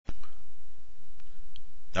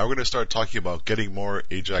Now we're going to start talking about getting more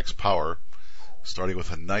Ajax power, starting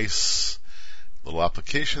with a nice little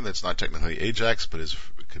application that's not technically Ajax, but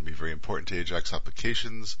can be very important to Ajax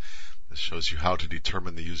applications. This shows you how to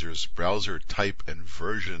determine the user's browser type and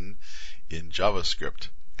version in JavaScript.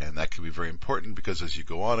 And that can be very important because as you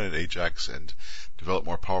go on in Ajax and develop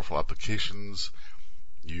more powerful applications,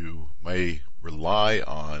 you may rely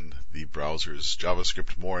on the browser's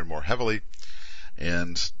JavaScript more and more heavily,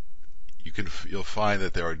 and you'll find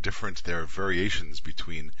that there are variations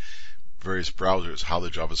between various browsers, how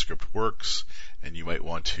the JavaScript works, and you might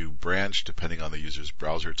want to branch depending on the user's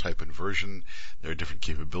browser type and version. There are different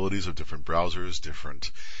capabilities of different browsers,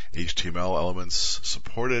 different HTML elements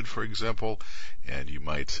supported, for example, and you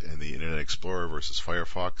might in the Internet Explorer versus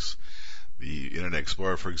Firefox. The Internet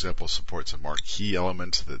Explorer, for example, supports a marquee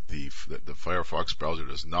element that the Firefox browser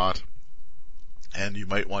does not. And you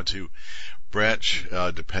might want to branch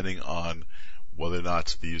depending on whether or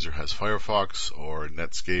not the user has Firefox or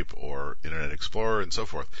Netscape or Internet Explorer and so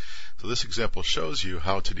forth. So this example shows you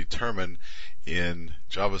how to determine in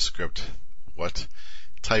JavaScript what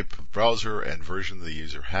type of browser and version the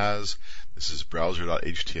user has. This is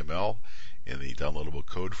browser.html in the downloadable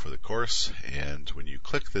code for the course. And when you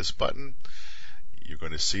click this button, you're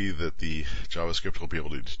going to see that the JavaScript will be able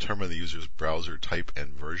to determine the user's browser type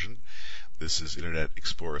and version. This is Internet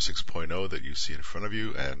Explorer 6.0 that you see in front of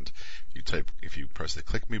you, and if you press the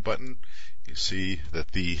Click Me button, you see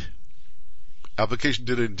that the application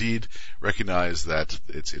did indeed recognize that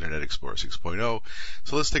it's Internet Explorer 6.0.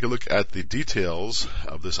 So let's take a look at the details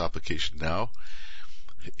of this application now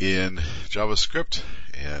in JavaScript,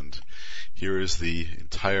 and here is the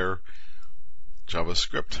entire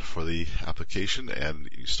JavaScript for the application, and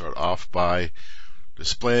you start off by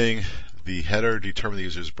displaying the header, determine the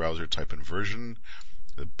user's browser type and version,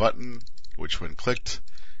 the button, which when clicked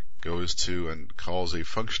goes to and calls a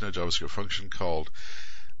function, a JavaScript function called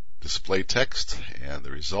display text, and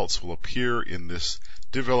the results will appear in this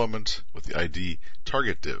div element with the ID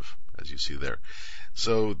target div, as you see there.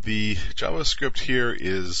 So the JavaScript here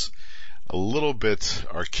is a little bit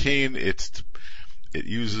arcane. It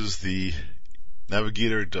uses the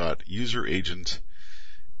navigator.userAgent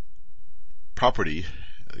property,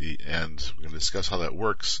 and we're going to discuss how that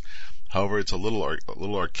works. However, it's a little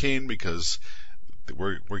arcane because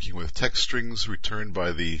we're working with text strings returned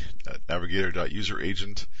by the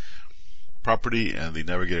navigator.userAgent property and the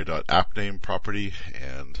navigator.appName property,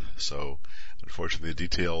 and so unfortunately the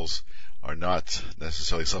details are not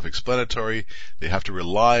necessarily self-explanatory. They have to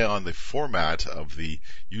rely on the format of the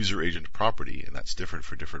user agent property, and that's different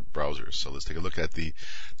for different browsers. So let's take a look at the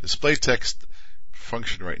display text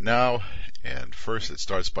function right now. And first it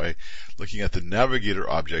starts by looking at the navigator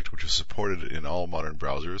object, which is supported in all modern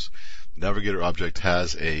browsers. The navigator object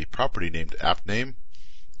has a property named appName,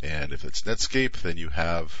 and if it's Netscape, then you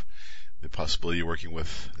have the possibility of working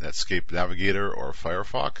with Netscape Navigator or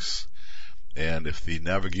Firefox. And if the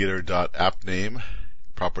navigator.appName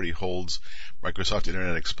property holds Microsoft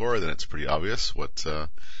Internet Explorer, then it's pretty obvious what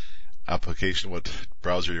what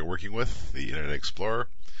browser you're working with, the Internet Explorer.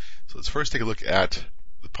 So let's first take a look at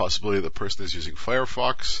the possibility that the person is using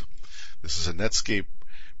Firefox. This is a Netscape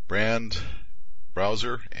brand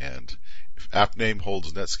browser, and if appName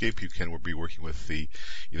holds Netscape, you can be working with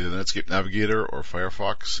either the Netscape Navigator or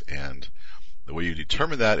Firefox, and the way you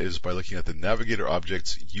determine that is by looking at the navigator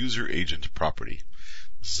object's user agent property.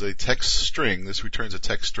 This is a text string. This returns a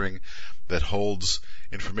text string that holds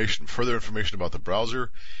further information about the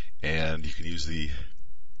browser, and you can use the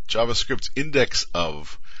JavaScript index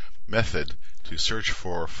of method to search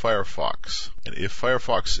for Firefox. And if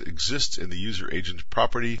Firefox exists in the user agent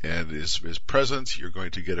property and is present, you're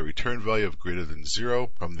going to get a return value of greater than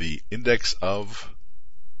 0 from the index of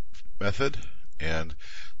method, and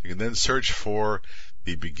you can then search for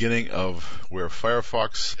the beginning of where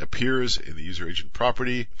Firefox appears in the user agent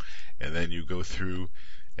property, and then you go through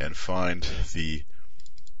and find the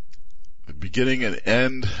beginning and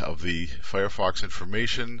end of the Firefox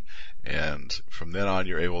information, and from then on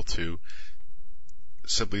you're able to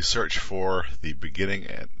simply search for the beginning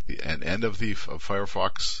and end of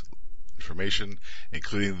Firefox information,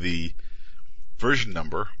 including the version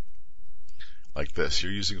number, like this.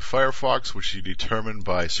 You're using Firefox, which you determine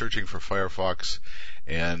by searching for Firefox,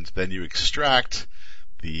 and then you extract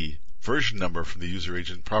the version number from the user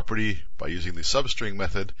agent property by using the substring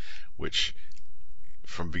method, which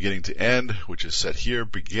from beginning to end, which is set here,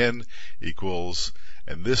 begin equals,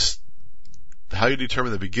 and this, how you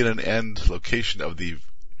determine the begin and end location of the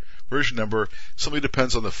version number simply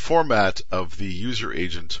depends on the format of the user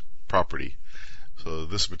agent property. So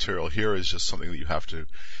this material here is just something that you have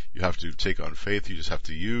to take on faith. You just have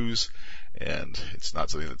to use, and it's not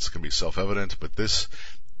something that's going to be self-evident. But this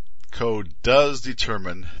code does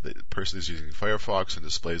determine that the person is using Firefox and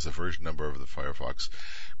displays the version number of the Firefox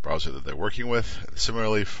browser that they're working with. And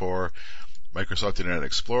similarly for Microsoft Internet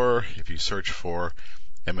Explorer, if you search for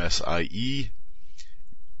MSIE,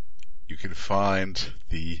 you can find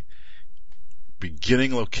the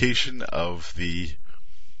beginning location of the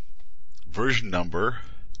version number.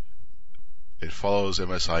 It follows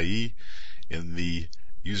MSIE in the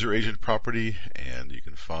user agent property, and you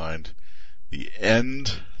can find the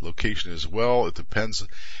end location as well. It depends.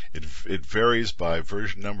 It varies by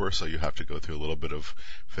version number, so you have to go through a little bit of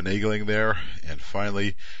finagling there. And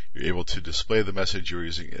finally, you're able to display the message you're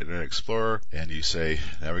using in Internet Explorer, and you say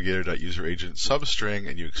navigator.useragent substring,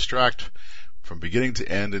 and you extract from beginning to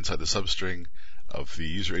end inside the substring of the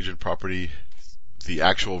user agent property the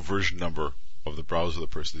actual version number of the browser the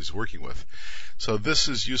person is working with. So this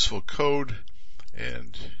is useful code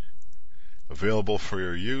and available for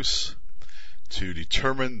your use to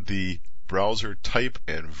determine the browser type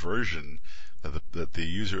and version that the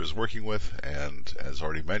user is working with. And as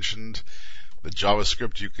already mentioned, the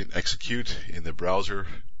JavaScript you can execute in the browser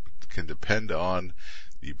can depend on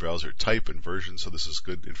the browser type and version. So this is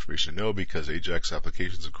good information to know, because Ajax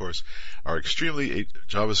applications, of course, are extremely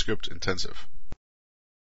JavaScript intensive.